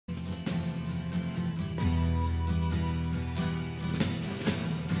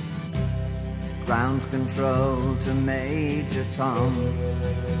Ground control to Major Tom.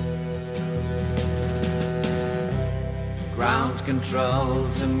 Ground control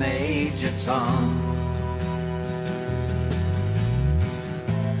to Major Tom.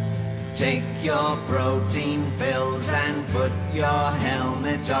 Take your protein pills and put your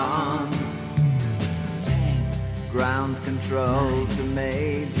helmet on. 10. Ground control 9, to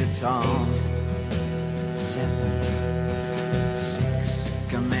Major Tom. 8, 7, 6.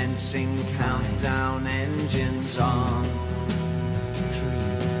 Commencing 5, countdown, engines on.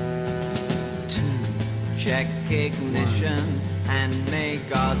 3, 2. Check ignition 1. And may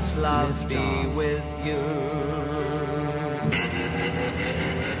God's love Lift be off. with you.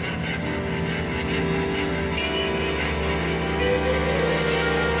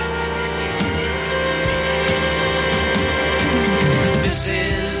 This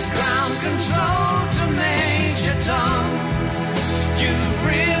is ground control to Major Tom. You've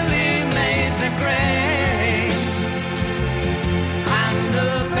really made the grade, and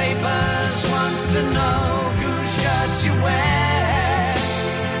the papers want to know whose shirts you wear.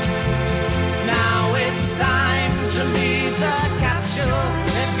 Now it's time to leave the capsule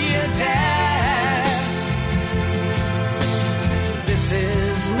if you dare. This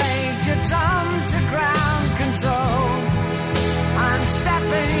is Major Tom to ground control. I'm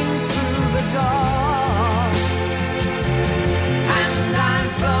stepping through the door, and I'm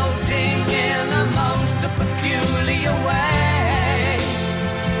floating in a most peculiar way,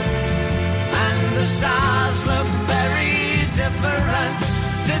 and the stars look very different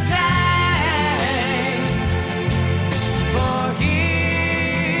today. For here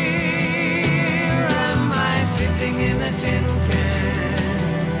am I sitting in a tin can.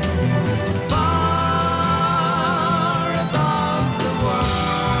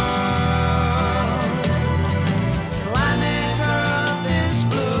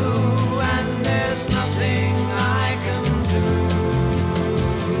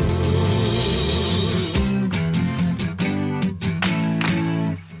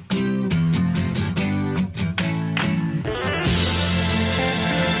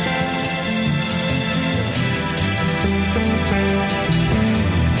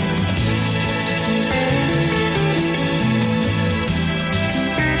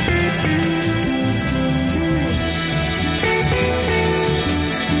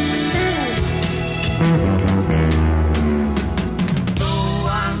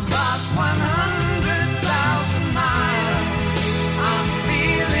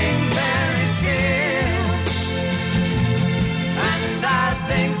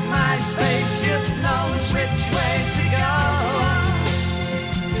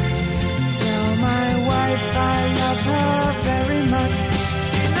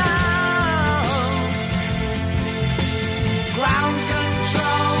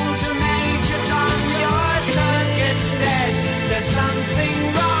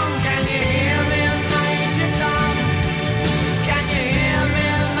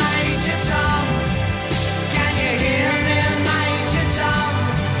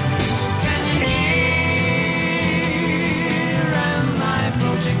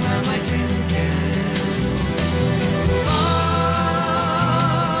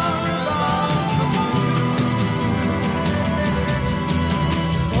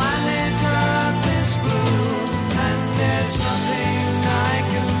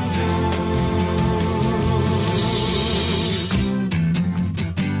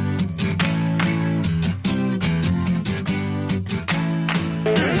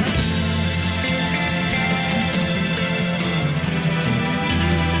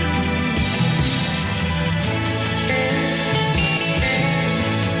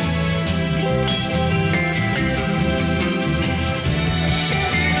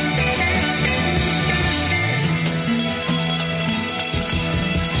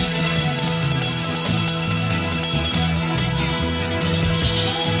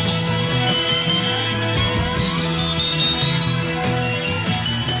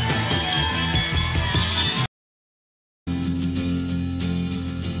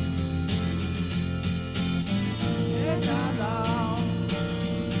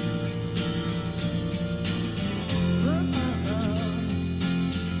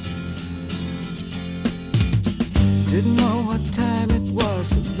 Didn't know what time it was,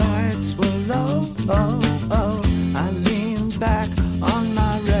 the lights were low. Oh, oh, I leaned back on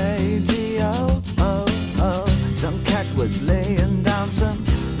my radio. Oh, oh, some cat was laying down some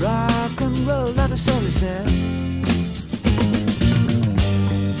rock and roll, that is all he said.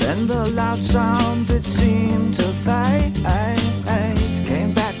 Then the loud sound that seemed to fade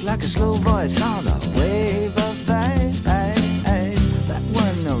came back like a slow voice on a wave of fade. That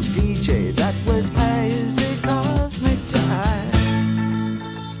wasn't no DJ, that was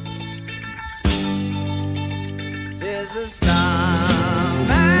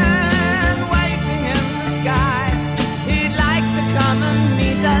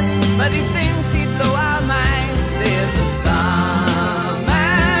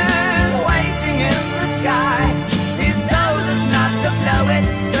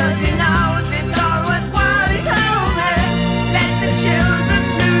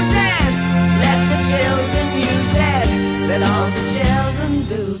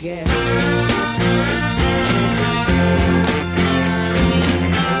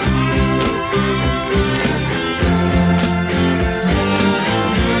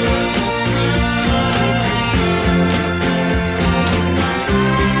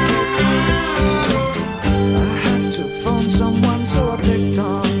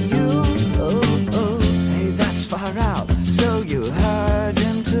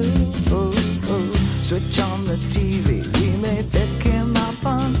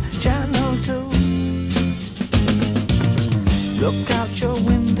out your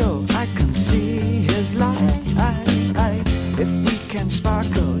window, I can see his light. If we can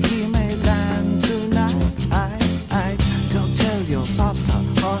sparkle, he may land tonight. Don't tell your papa,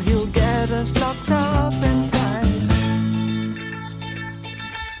 or he'll get us locked up and tight.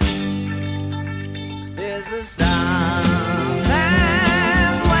 There's a starman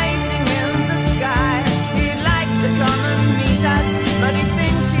waiting in the sky. He'd like to come and meet us, but he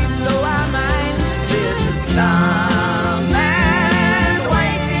thinks he'd blow our minds. There's a starman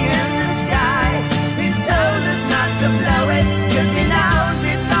waiting in the sky. He's told us not to blow it, 'cause he knows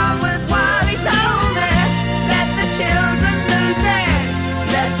it's on with what he told me. Let the children lose it,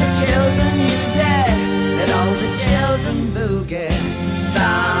 let the children use it, let all the children boogie.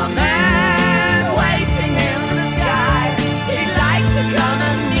 Starman waiting in the sky. He'd like to come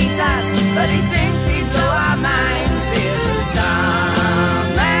and meet us, but he thinks he'd blow our minds. There's a starman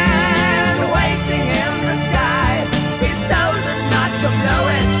waiting in the sky. He's told us not to blow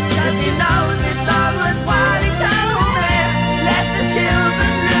it, 'cause he knows it's all with what he told me. Let the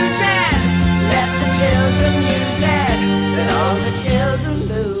children lose it, let the children use it, let all the children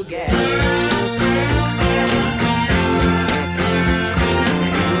boogie.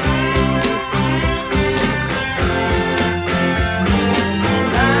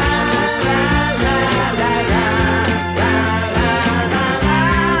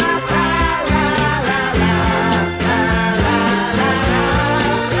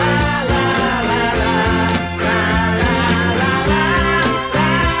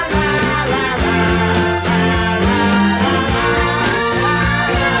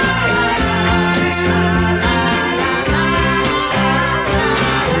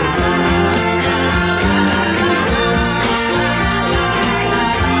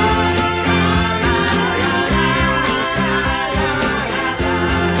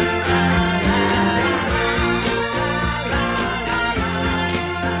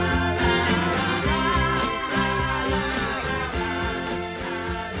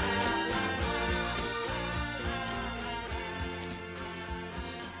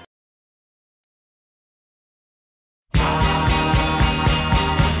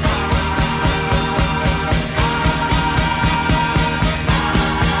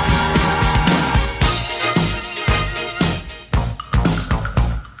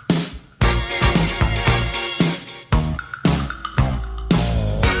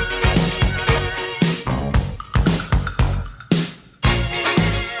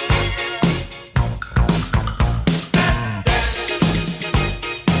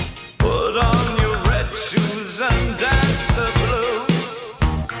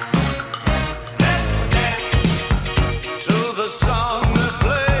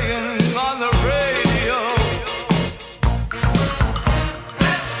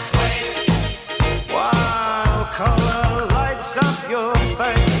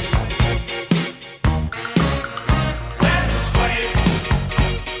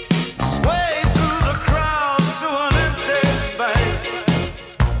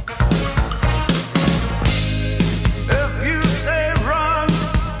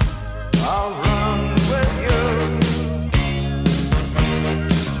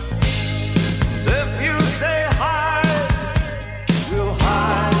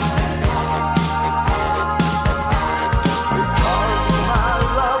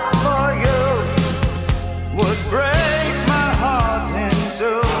 Love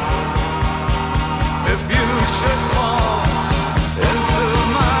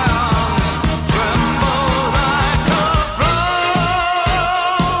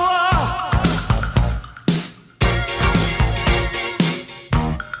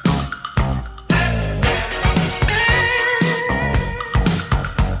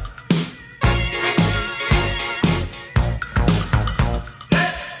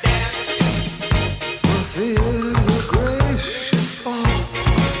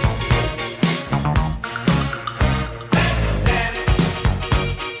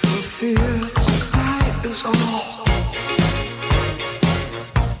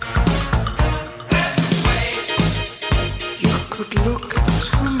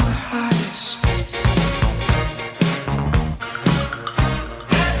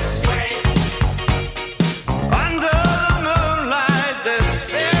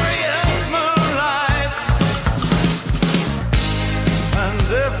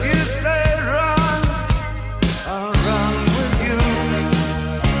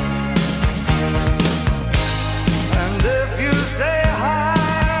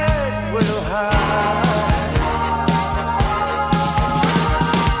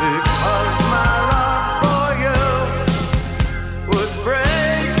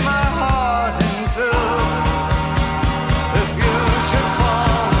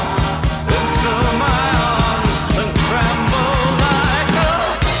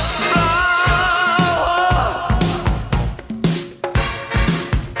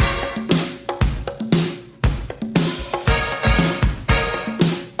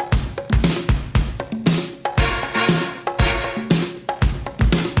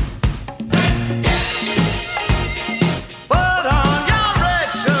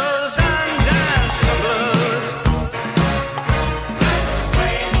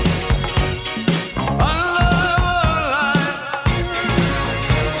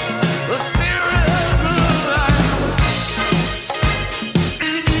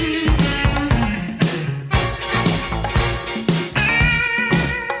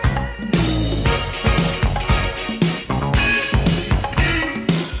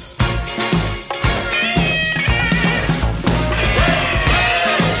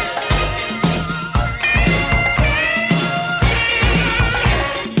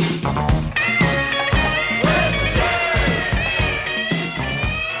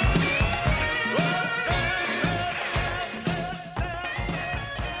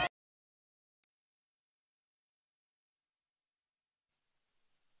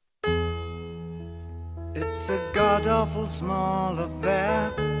It's a god-awful small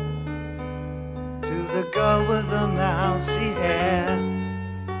affair to the girl with the mousy hair,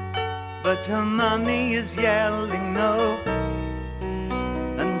 but her mummy is yelling no,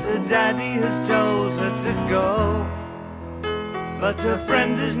 and her daddy has told her to go, but her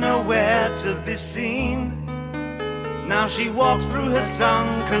friend is nowhere to be seen. Now she walks through her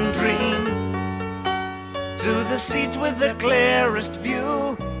sunken dream to the seat with the clearest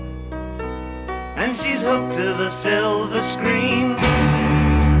view, and she's hooked to the silver screen.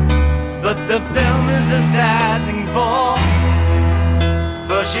 But the film is a sad thing for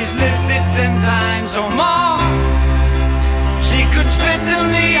she's lived it 10 times or more. She could spit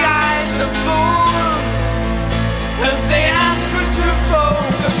in the eyes of fools if they ask her to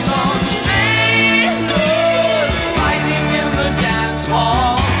focus on sailors fighting in the dance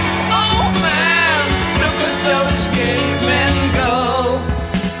hall. Oh man, look at those cavemen go.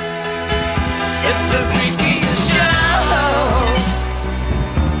 It's the freakiest show.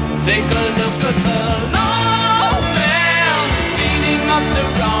 Take a look at the low man beating up the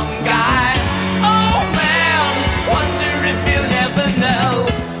wrong guy. Oh man, wonder if you'll ever know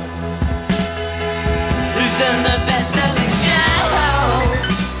who's in the best-selling show.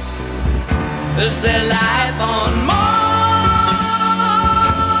 Is there life on Mars?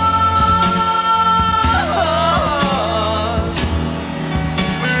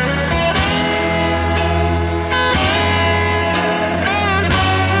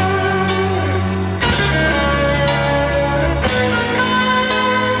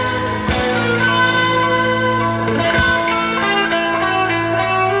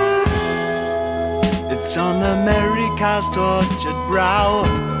 It's on America's tortured brow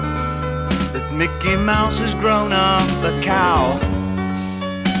that Mickey Mouse has grown up a cow.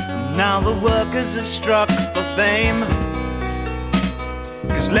 Now the workers have struck for fame,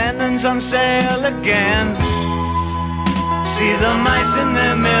 'cause Lennon's on sale again. See the mice in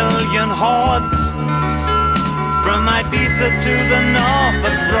their million hordes, from Ibiza to the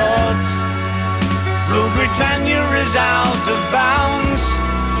Norfolk Broads. Rule Britannia is out of bounds,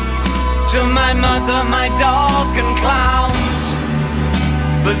 to my mother, my dog and clowns.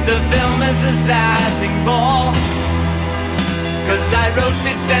 But the film is a sad thing for, 'cause I wrote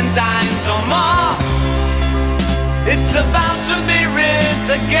it 10 times or more. It's about to be writ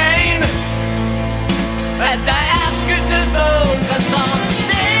again, as I ask you to focus on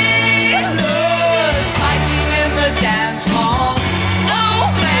sailors fighting in the dance hall. Oh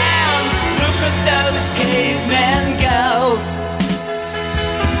man, look at those cavemen go.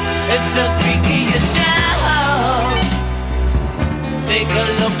 It's the freakiest show. Take a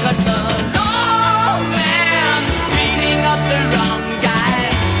look at the low man beating up the wrong guy.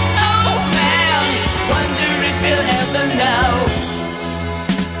 Oh man, wonder if you'll ever know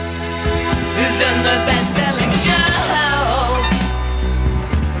who's in the best-selling show.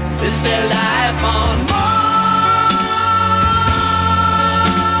 Is there life on Mars?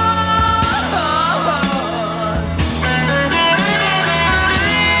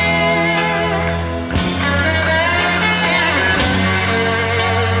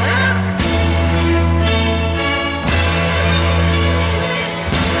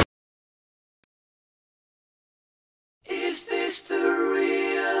 Is this the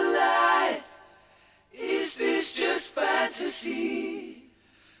real life? Is this just fantasy?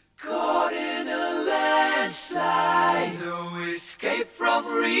 Caught in a landslide, no escape from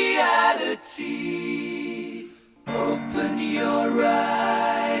reality. Open your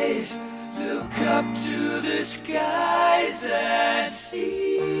eyes, look up to the skies and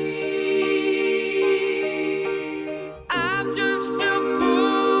see. I'm just a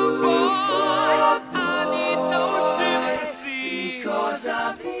poor boy, I need no sympathy, because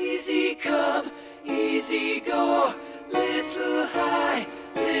I'm easy come, easy go, little high,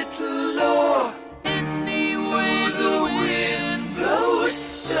 little low. Any way the wind blows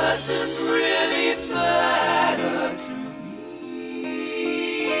doesn't really matter to me.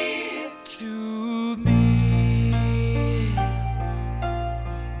 To me.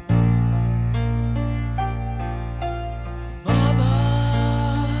 Mama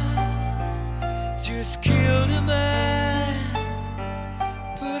just killed a man,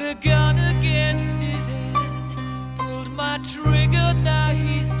 put a gun against his head, pulled my trigger, now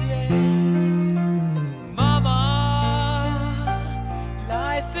he's dead. Mama,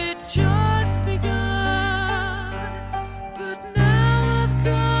 life had just begun, but now I've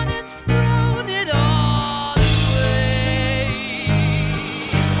gone and thrown it all away.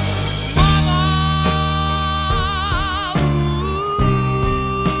 Mama, ooh,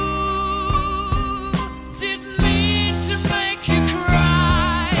 didn't mean to make you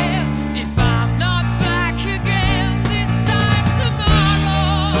cry. If I'm not back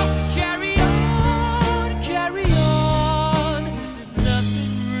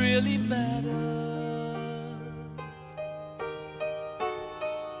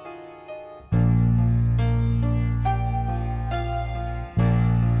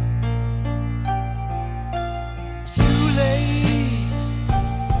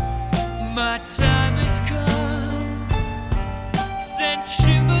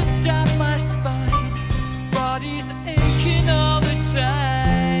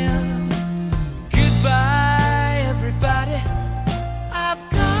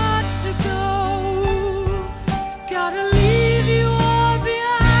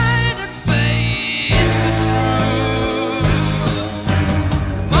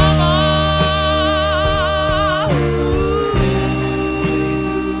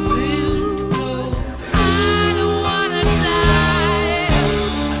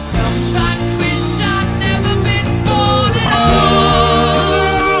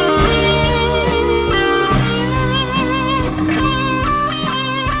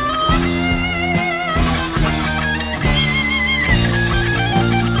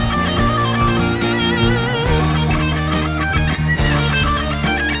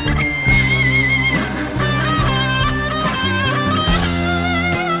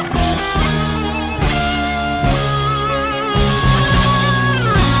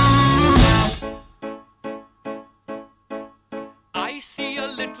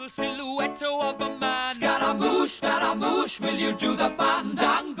little silhouette of a man. Scaramouche, will you do the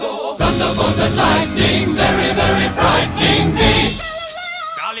fandango? Thunderbolts and lightning, very, very frightening me.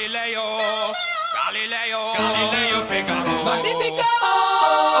 Galileo, Figaro. Magnifico!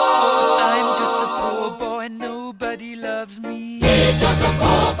 I'm just a poor boy, nobody loves me. He's just a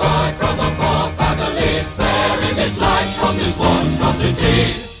poor boy from a poor family, sparing his life from this monstrosity.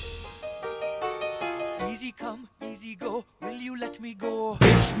 Easy come, easy go, will you let me go?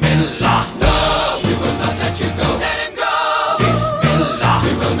 Bismillah, no, we will not let you go. Let him go! Bismillah,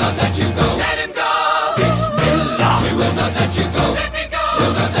 we will not let you go. Let him go! Bismillah, we will not let you go. Let me go!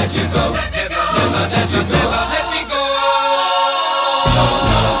 We'll not let you go. Let me go! We'll not let you go. Let me go!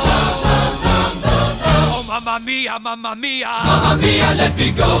 Oh, mamma mia, mamma mia. Mamma mia, let me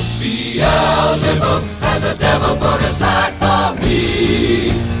go. Beelzebub has a devil put aside for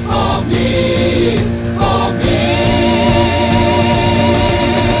me, for me, for me.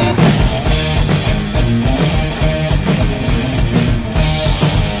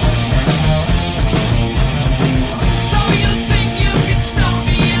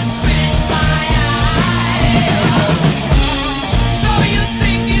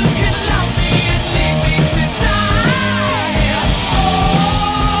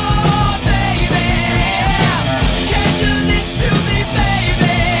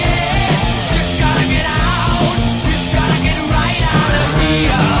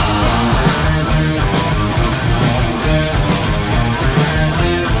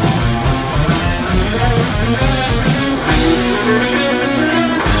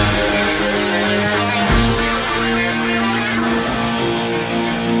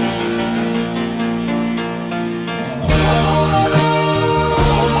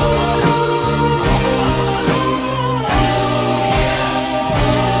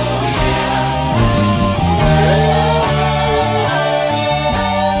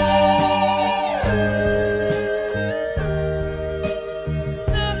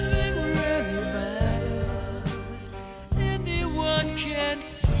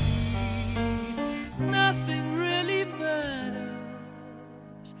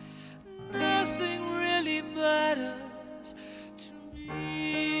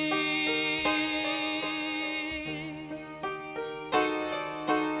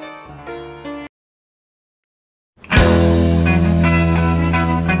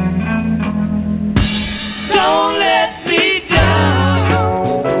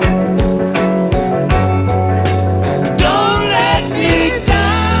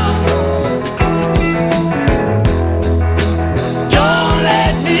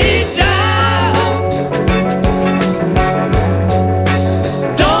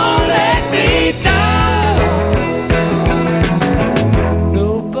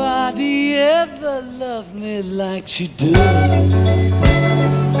 Like she does.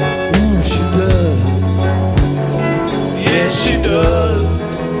 She does. Yes, she does.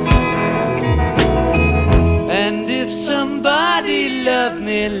 And if somebody loved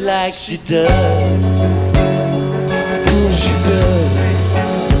me like she does, she does.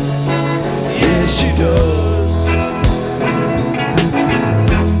 Yes, she does.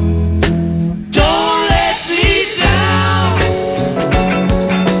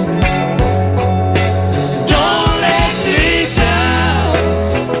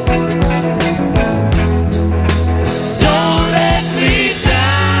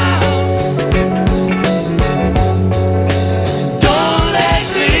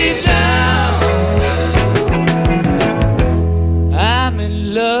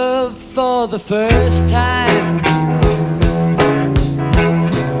 For the first time,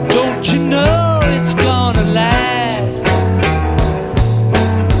 don't you know it's gonna last?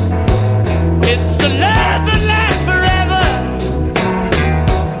 It's a love that lasts forever.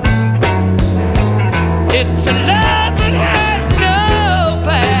 It's a love that has no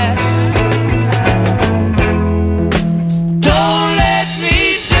past. Don't let me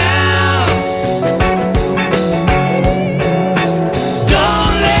down.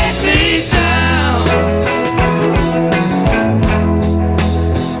 Don't let me down.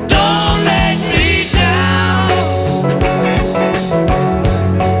 Don't let me down.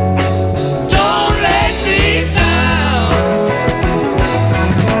 Don't let me down.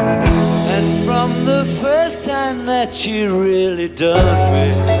 And from the first time that she really done me,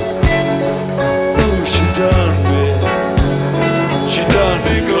 ooh, she done me. She done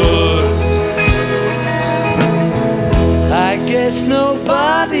me good. I guess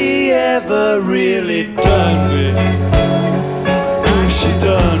nobody ever really done me. Ooh, she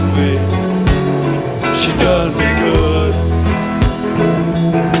done me. She done me good.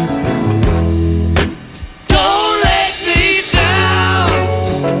 Don't let me down.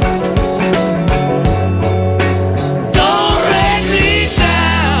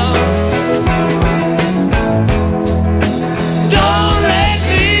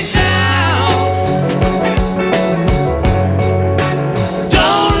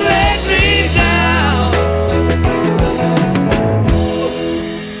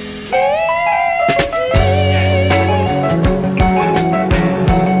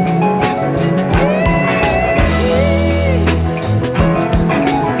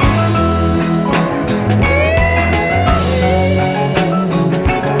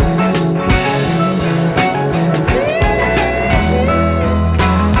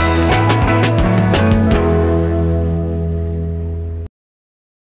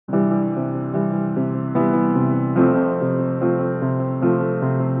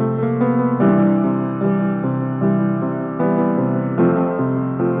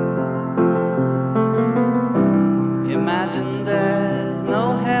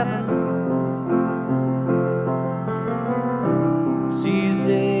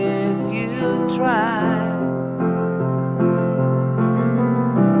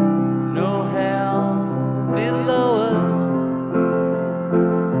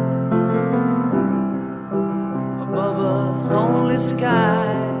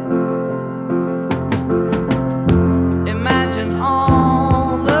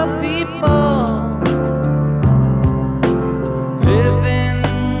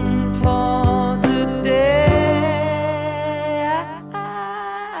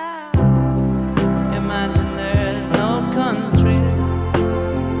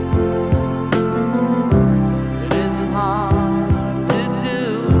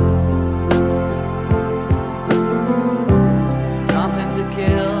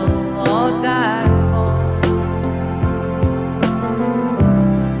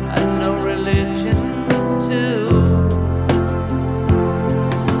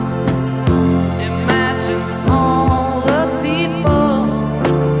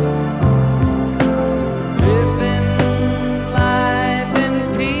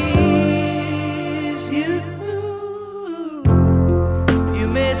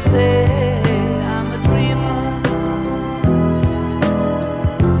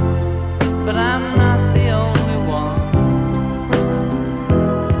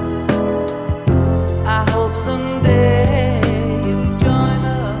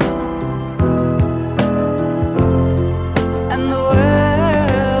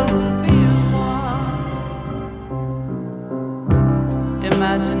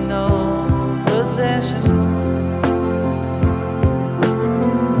 imagine no possessions.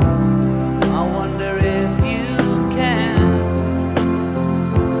 I wonder if you can.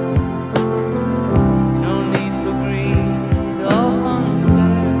 No need for greed or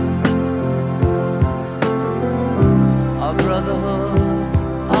hunger, or brotherhood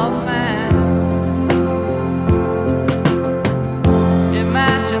of man.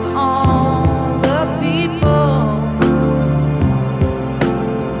 Imagine all the people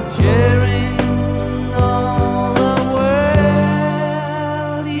sharing all the world.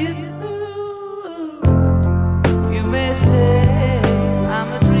 You may say I'm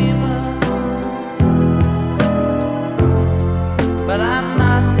a dreamer, but I'm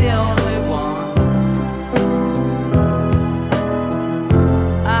not the only one.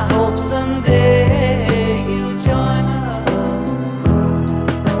 I hope someday you'll join us,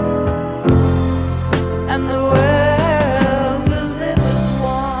 and the world will live as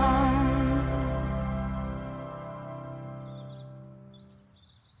one.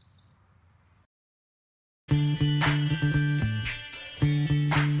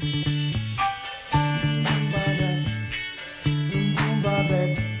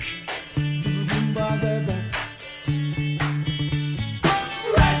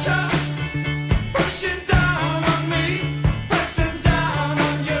 Pressure pushing down on me, pressing down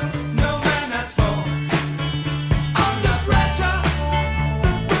on you. No man has fallen under pressure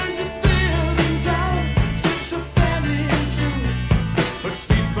that brings a feeling down, strips a family in two, puts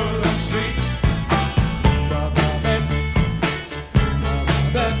people on streets.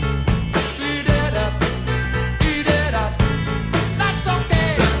 Eat it up, eat it up. That's okay.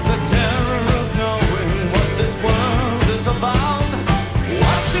 That's the terror of knowing what this world is about.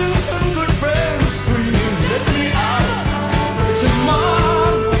 Watching some good friends screaming, let me out.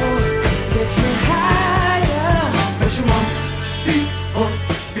 Tomorrow gets me higher. Pressure on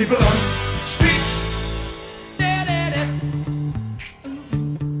people on streets.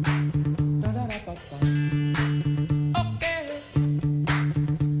 Okay.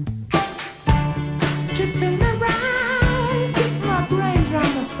 Chipping around, keep my brains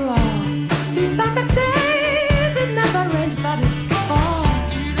round the floor. These are the days it never rains, but it falls.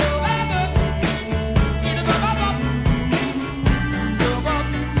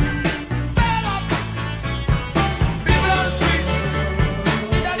 People on streets.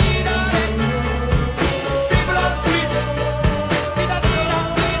 People on streets.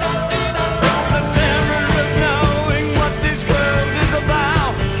 It's the terror of knowing what this world is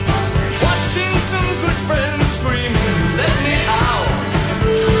about. Watching some good friends screaming, let me out.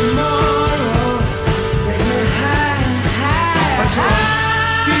 Tomorrow gets me high. Pressure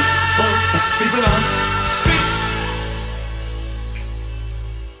on people on streets.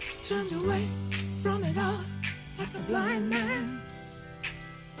 Turned away from it all like a blind man.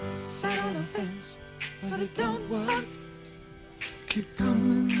 Sat on the fence, but it don't work. Keep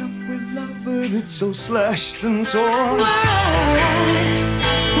coming up with love, but it's so slashed and torn.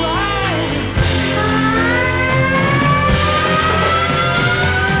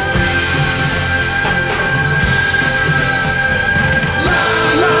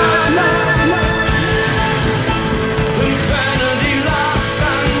 Insanity laughs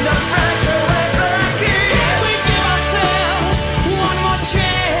under pressure, we're breaking. Can we give ourselves one more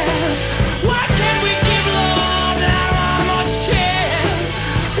chance? Why can't we give love now one more chance?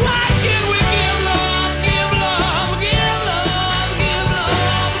 Why can't we give love, give love, give love, give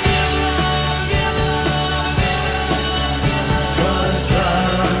love, give love, give love, give love? 'Cause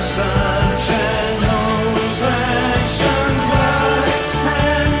love's such an old-fashioned word,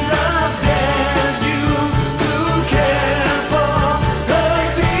 and love dares you to care for the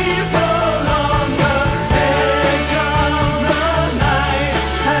people on the edge of the night,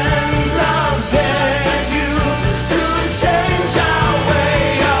 and love dares you to change our way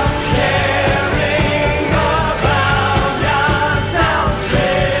of caring about ourselves.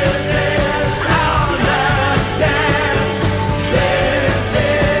 This is our last dance. This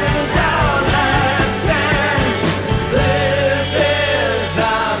is our last dance. This is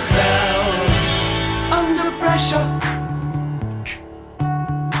ourselves. Under pressure.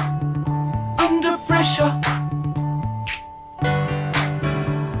 Under pressure.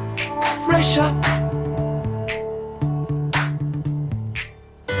 Pressure.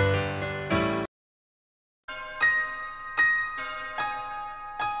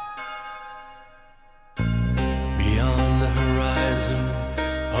 Beyond the horizon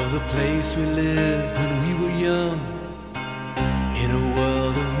of the place we lived when we were young, in a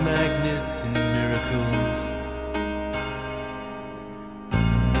world of magnets and miracles,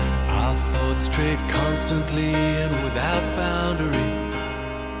 our thoughts strayed constantly and without boundary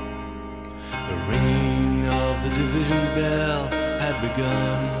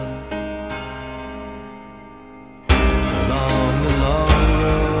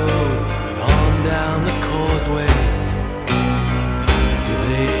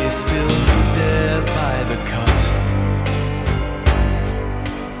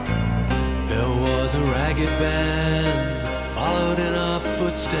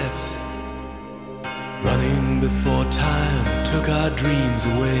running before time took our dreams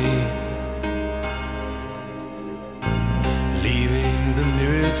away, leaving the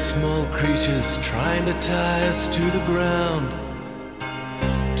myriad small creatures trying to tie us to the ground,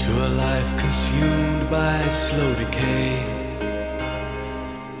 to a life consumed by slow decay.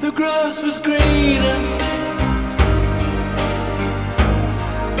 The grass was greener,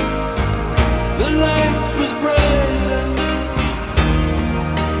 the light was brighter,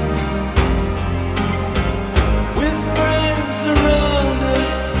 with friends around it.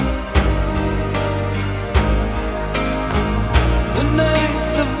 The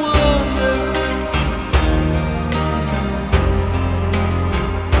nights of wonder,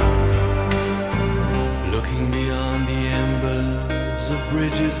 looking beyond the embers of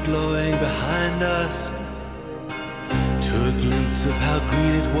bridges glowing behind us, to a glimpse of how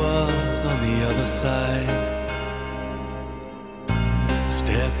green it was on the other side.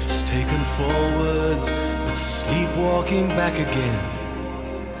 Steps taken forwards, but sleepwalking back again,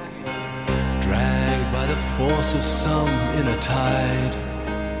 dragged by the force of some inner tide.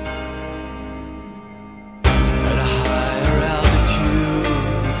 At a higher altitude,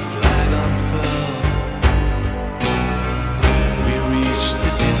 the flag unfurled, we reached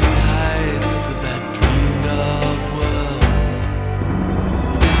the dizzy heights of that dreamed of world.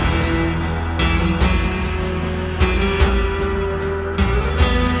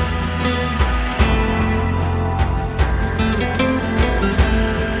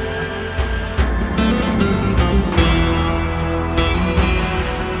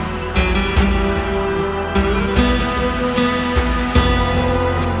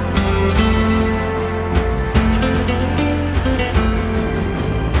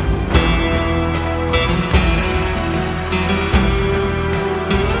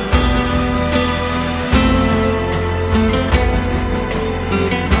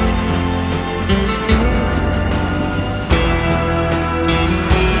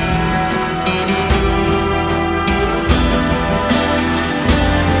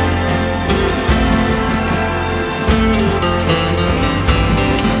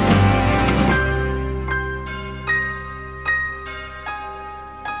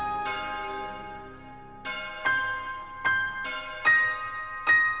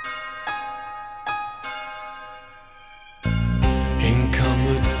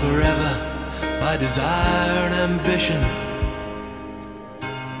 Encumbered forever by desire and ambition,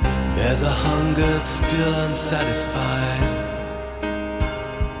 there's a hunger still unsatisfied.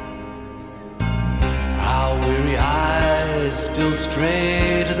 Our weary eyes still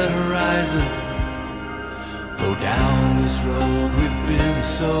stray to the horizon, go down this road we've been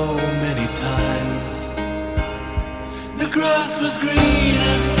so many times. The grass was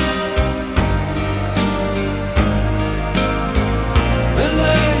greener, the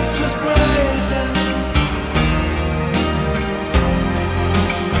light was brighter,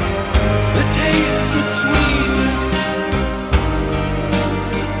 the taste was sweeter,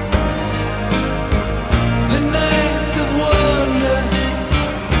 the nights of wonder,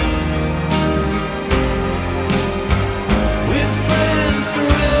 with friends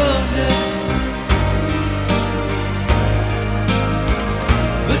surrounded.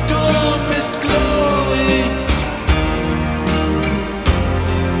 The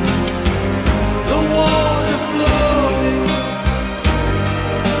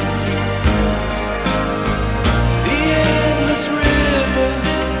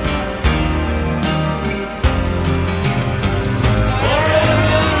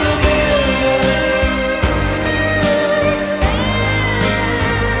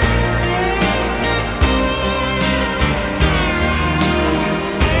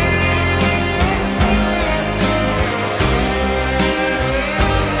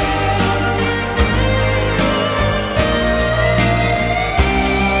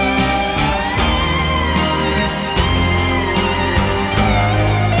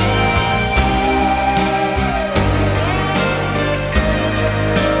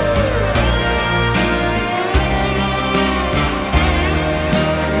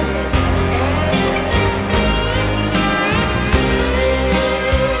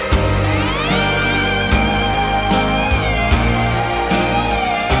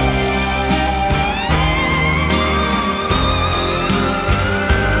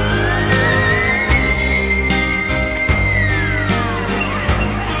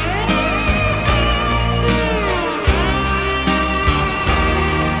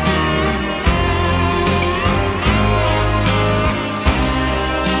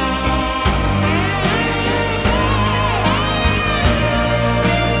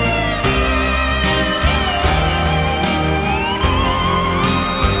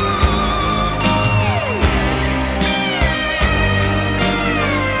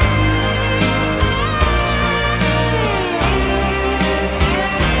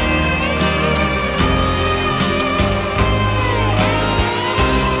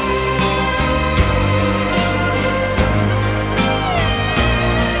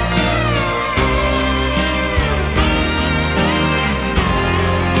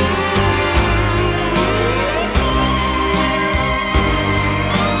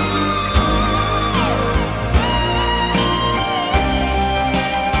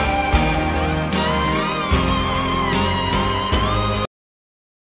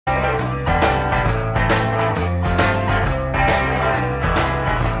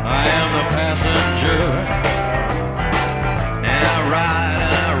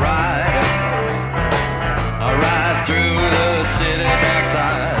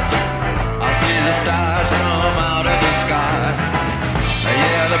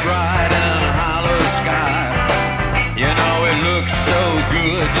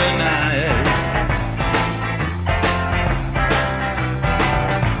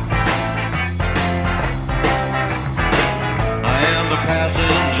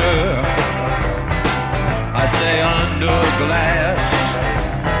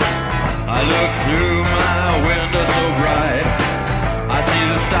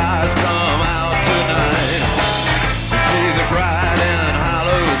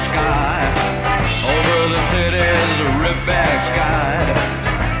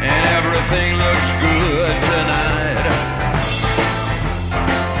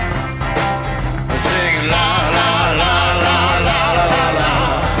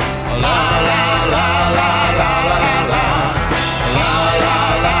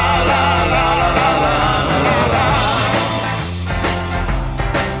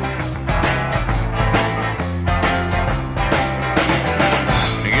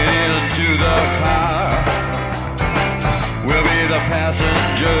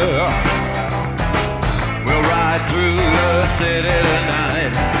passenger. We'll ride through the city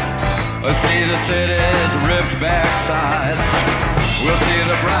tonight. See the city's ripped back sides. We'll see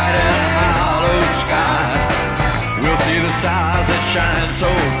the bright and hollow sky. We'll see the stars that shine so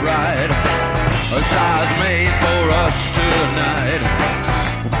bright. Stars made for us tonight.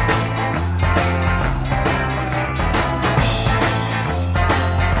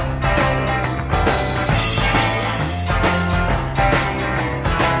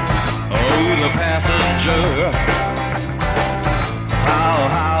 The passenger, how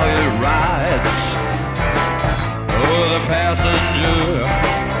it rides. Oh, the passenger,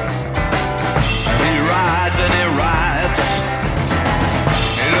 he rides and he rides.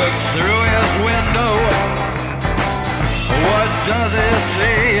 He looks through his window. What does he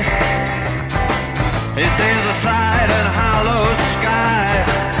see? He sees the side and hollow sky.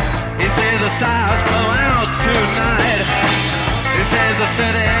 He sees the stars come out tonight. He sees the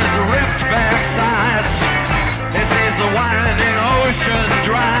city's ripped back sides. He sees the winding ocean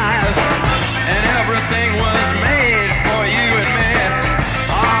drive. And everything was made for you and me.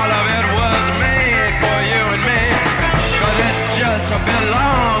 All of it was made for you and me. 'Cause it just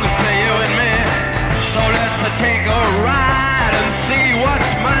belongs to you and me. So let's take a ride and see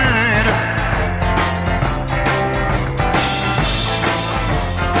what's mine.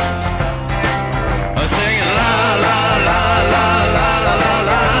 Singing la la la la la la la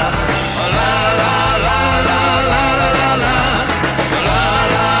la la la la la la la la la.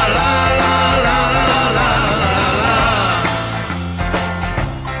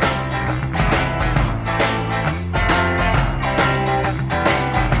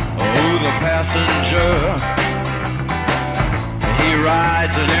 Passenger, he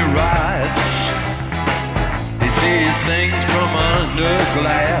rides and he rides. He sees things from under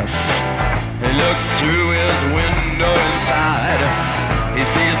glass. He looks through his window inside. He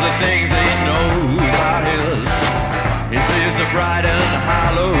sees the things he knows are his. He sees the bright and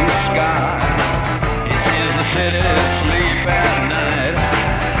hollow sky. He sees the city sleep at night.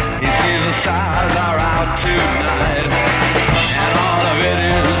 He sees the stars are out tonight. And all of it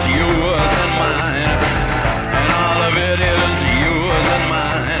is yours and mine. And all of it is yours and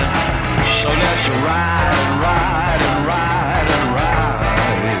mine. So let's ride and ride and ride and ride.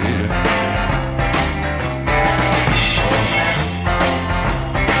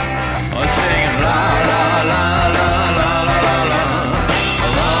 Oh, singing la la la la la la la la.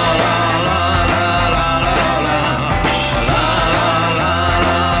 La la la la la la la. La la la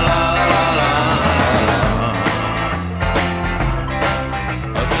la la la la.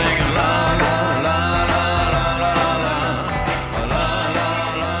 Singing la la la la la la la. La la la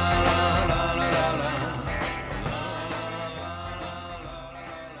la la la la.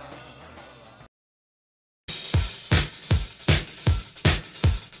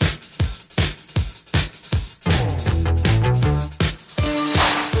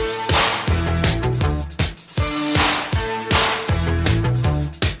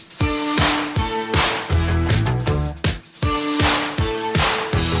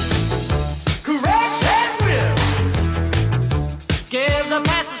 Correct and whip. Give the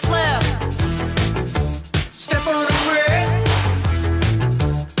pass a slip. Step on the quick.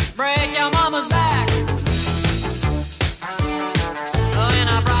 Break your mama's back. When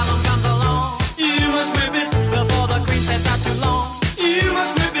a problem comes along, you must whip it before the cream sets out too long. You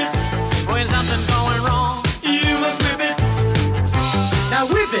must whip it when something's going wrong. You must whip it. Now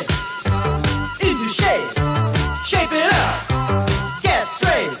whip it into shape. Shape it up. Get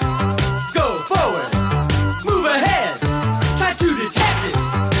straight. Go forward. Move ahead. Try to detect it.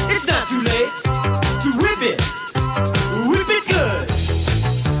 It's not too late to whip it. Whip it good.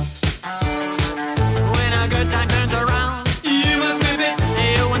 When a good time turns around, you must whip it.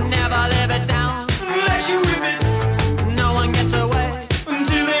 You will never live it down. Unless you whip it, no one gets away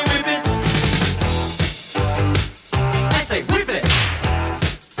until they whip it. I say whip it.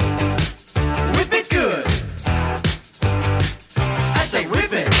 Whip it good. I say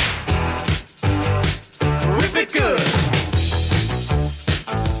whip it. Whip it good.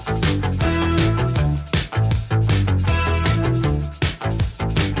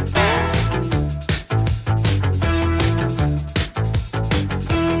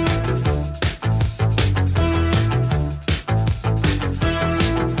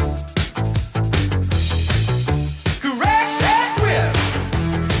 Correct and whip.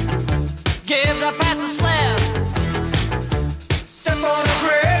 Give the pass a slip. Step on the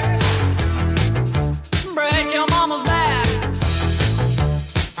quick.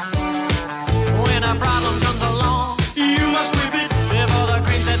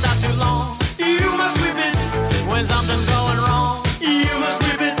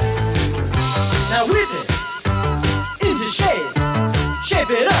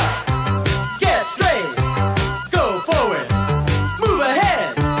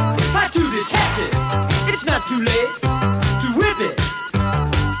 too late to whip it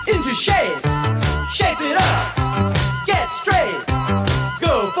into shape. Shape it up, get straight,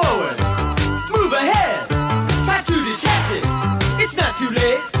 go forward, move ahead, try to detach it. It's not too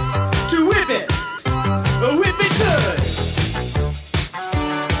late to whip it good.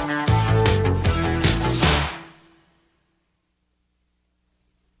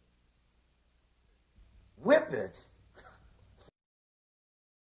 Whip it.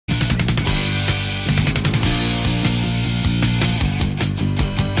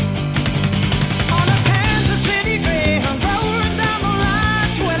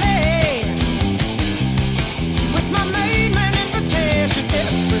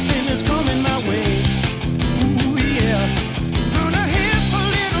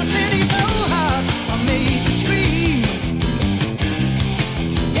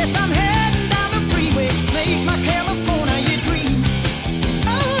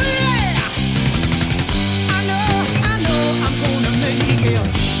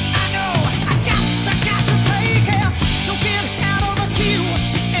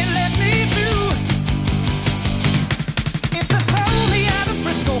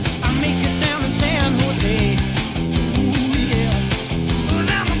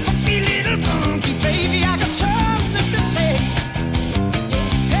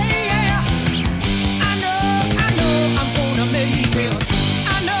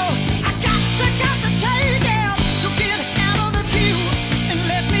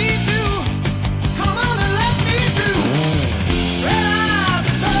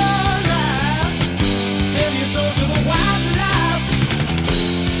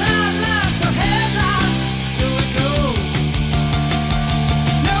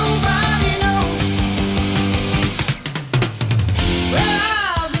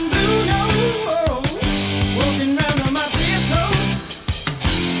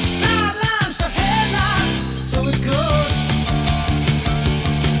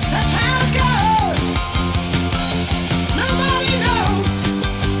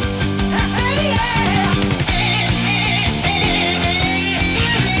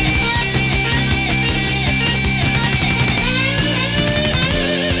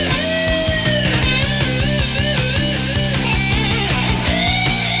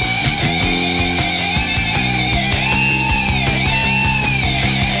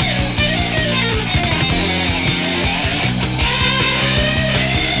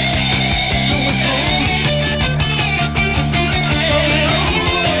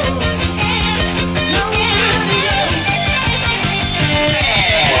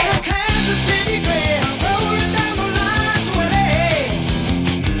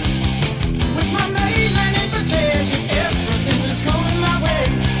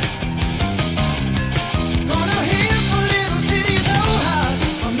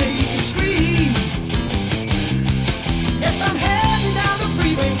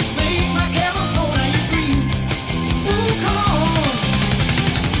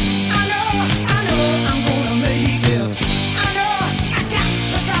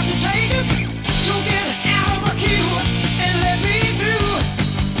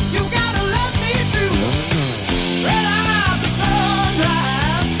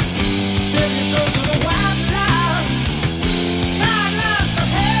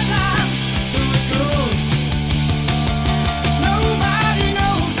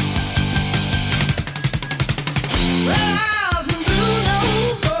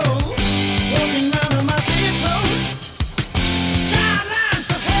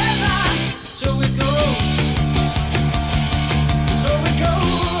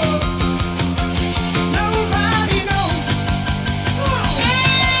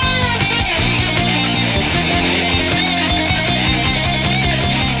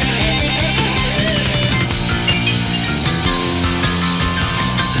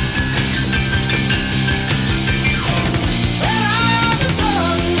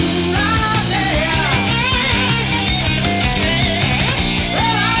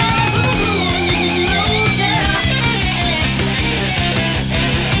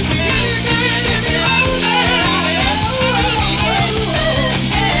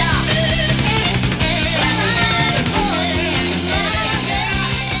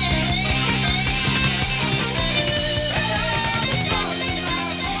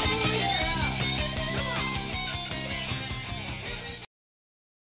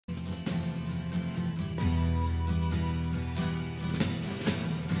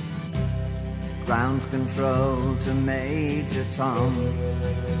 Ground control to Major Tom.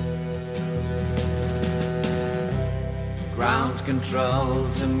 Ground control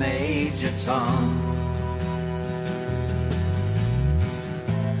to Major Tom.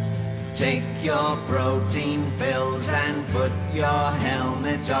 Take your protein pills and put your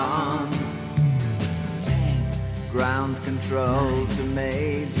helmet on. 10, Ground control 9, to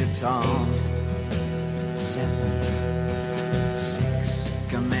Major Tom. 8, 7, 6,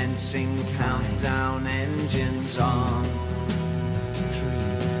 Commencing countdown, engines on.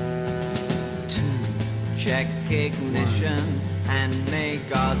 3, 2, Check ignition and may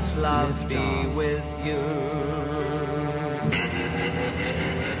God's love Lift be off. with you.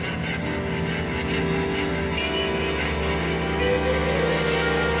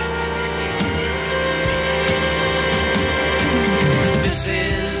 This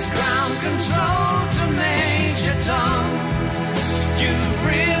is ground control to Major Tom. You've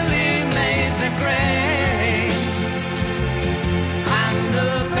really made the grade, and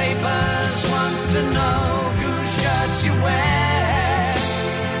the papers want to know whose shirts you wear.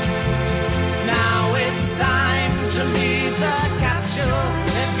 Now it's time to leave the capsule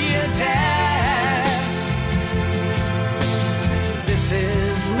if you dare. This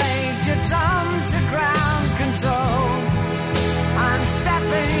is Major Tom to ground control. I'm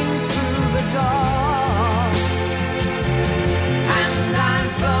stepping through the door, and I'm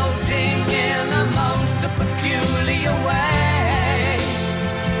floating in a most peculiar way,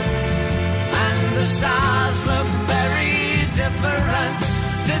 and the stars look very different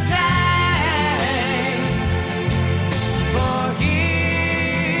today. For here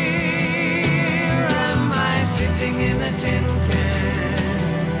am I sitting in a tin can.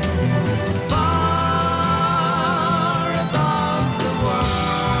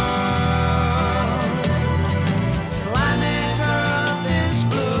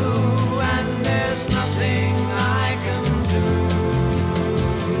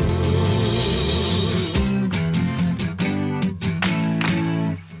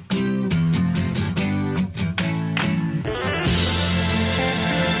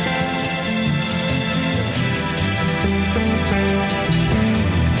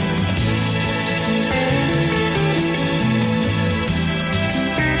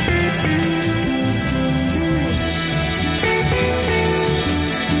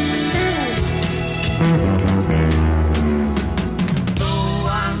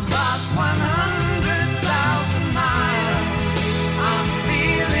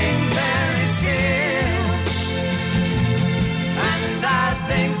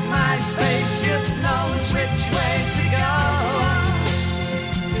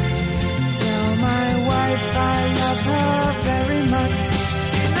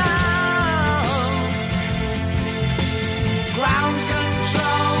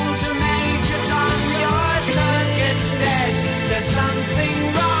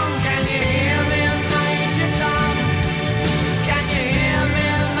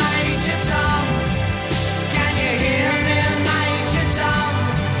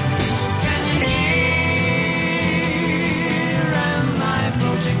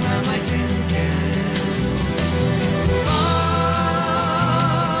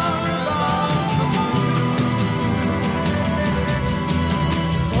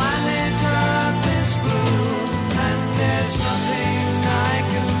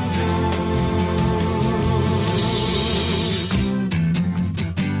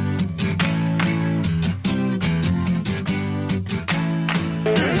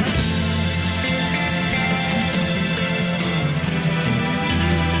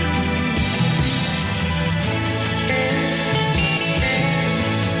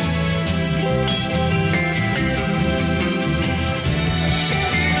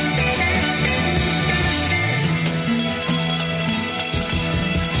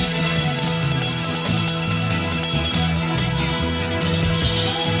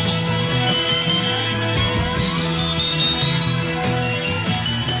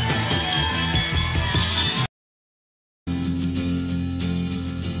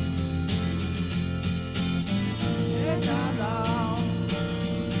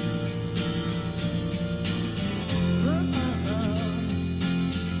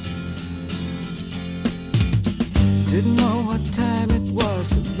 Didn't know what time it was,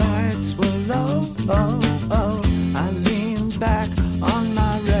 the lights were low. Oh, oh, I leaned back on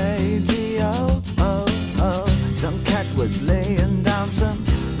my radio. Oh, oh, some cat was laying down some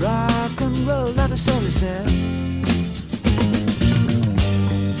rock and roll, that is all he said.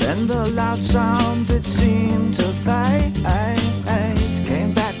 Then the loud sound, it seemed to fade.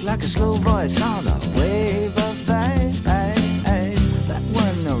 Came back like a slow voice on a wave of fade. That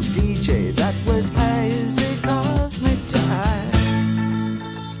wasn't no DJ, that was hazy cosmic jive.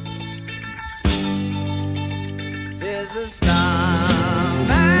 There's a starman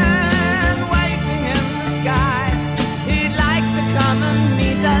waiting in the sky. He'd like to come and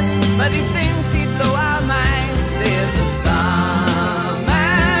meet us, but he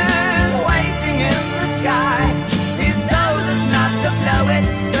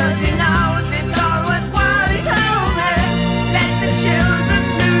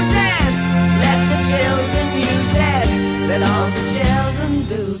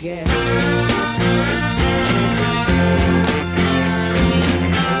boogie.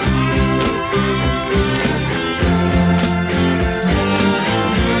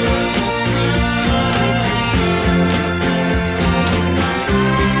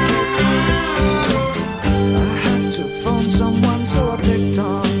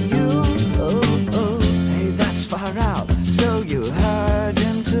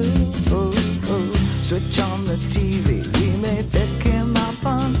 Switch on the TV, we may pick him up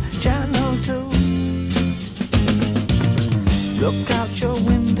on channel 2. Look out your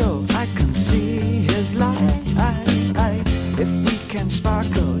window, I can see his light. If we can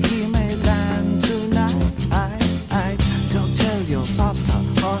sparkle, he may land tonight. Don't tell your papa,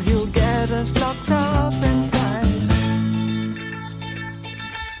 or he'll get us locked up and tight.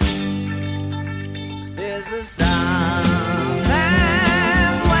 There's a starman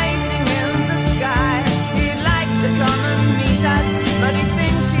waiting in the sky. He'd like to come and meet us, but he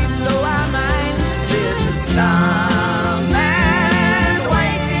thinks he'd blow our minds. There's a starman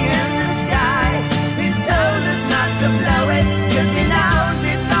waiting in the sky. He's told us not to blow it, 'cause he knows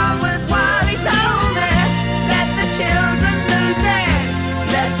it's all worthwhile. He told me, let the children lose it,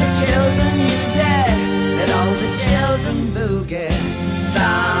 let the children use it, let all the children boogie.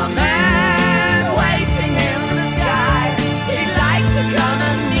 Starman waiting in the sky.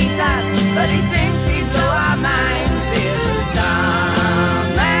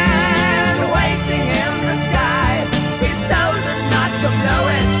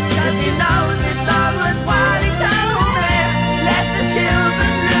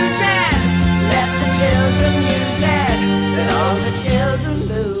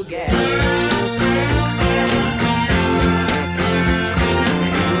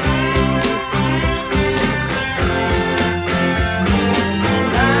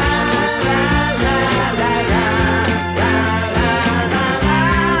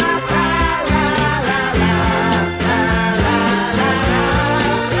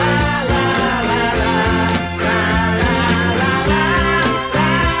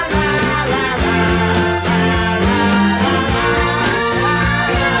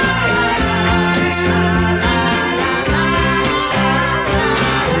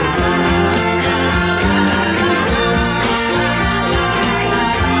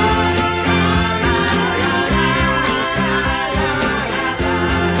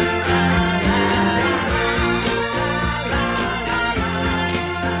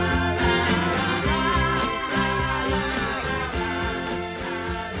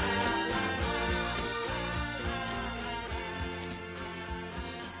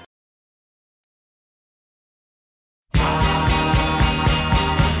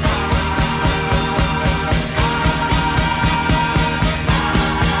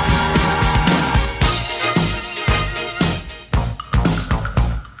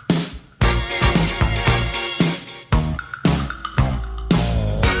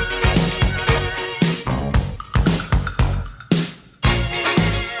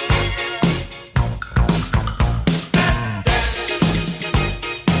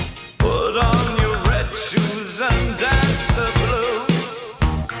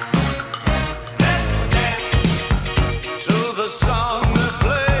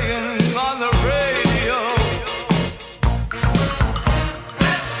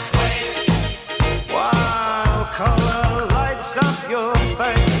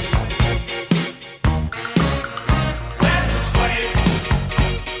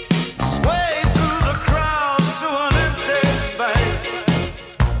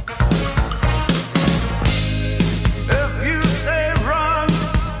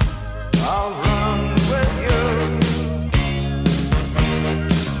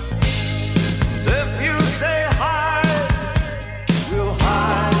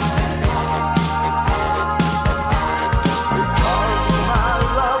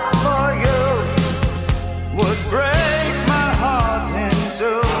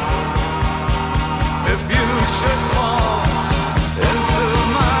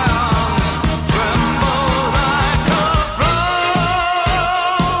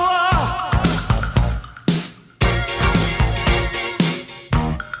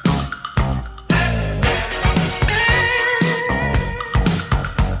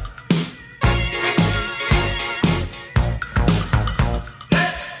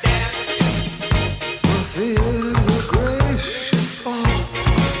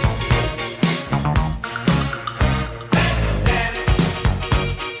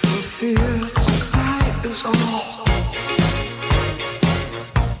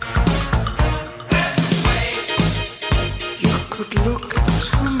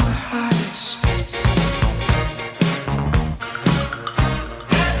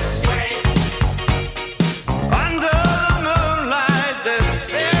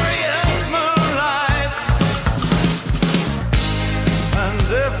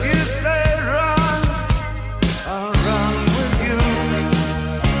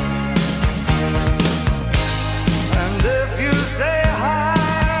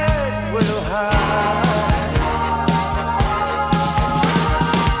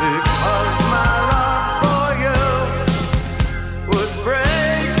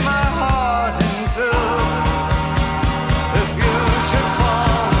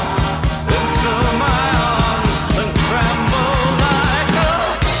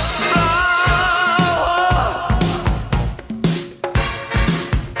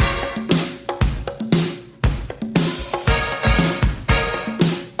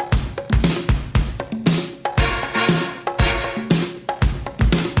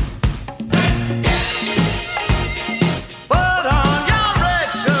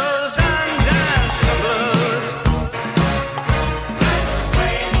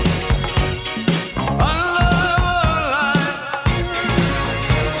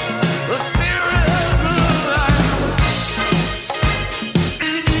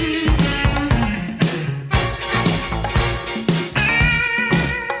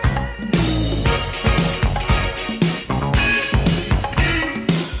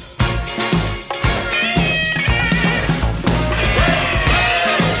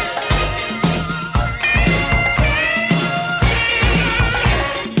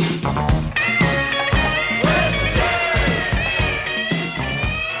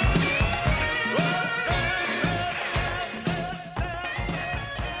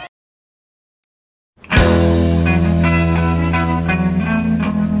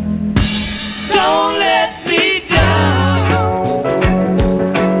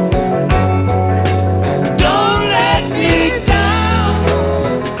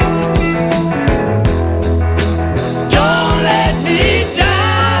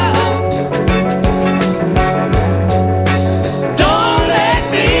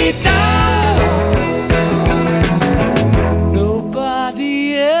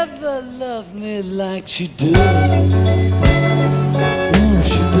 ever loved me like she does. Ooh,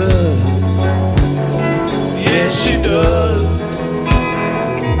 she does. Yes, she does.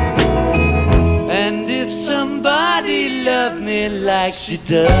 And if somebody loved me like she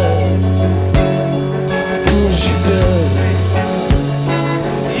does, ooh, she does.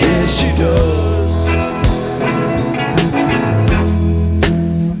 Yes, she does.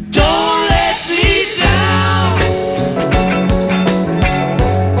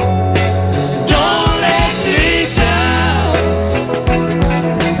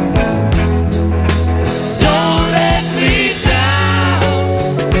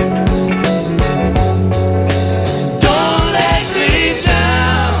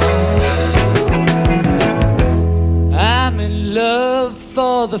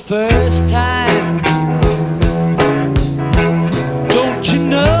 For the first time, don't you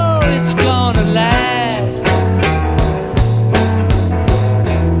know it's gonna last?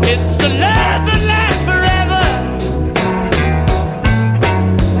 It's a love that lasts forever.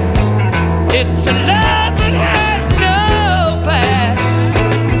 It's a love that has no past.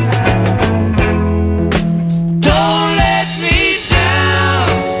 Don't let me down.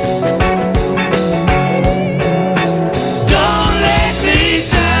 Don't let me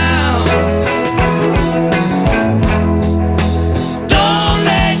down. Don't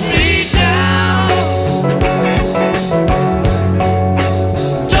let me down.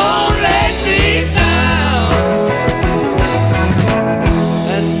 Don't let me down.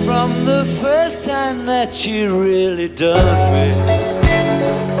 And from the first time that she really done me,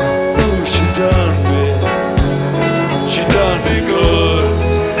 ooh, she done me. She done me good.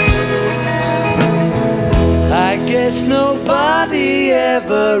 I guess nobody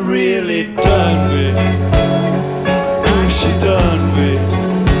ever really done me. Ooh, she done me.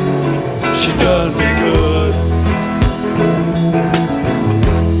 She done me good.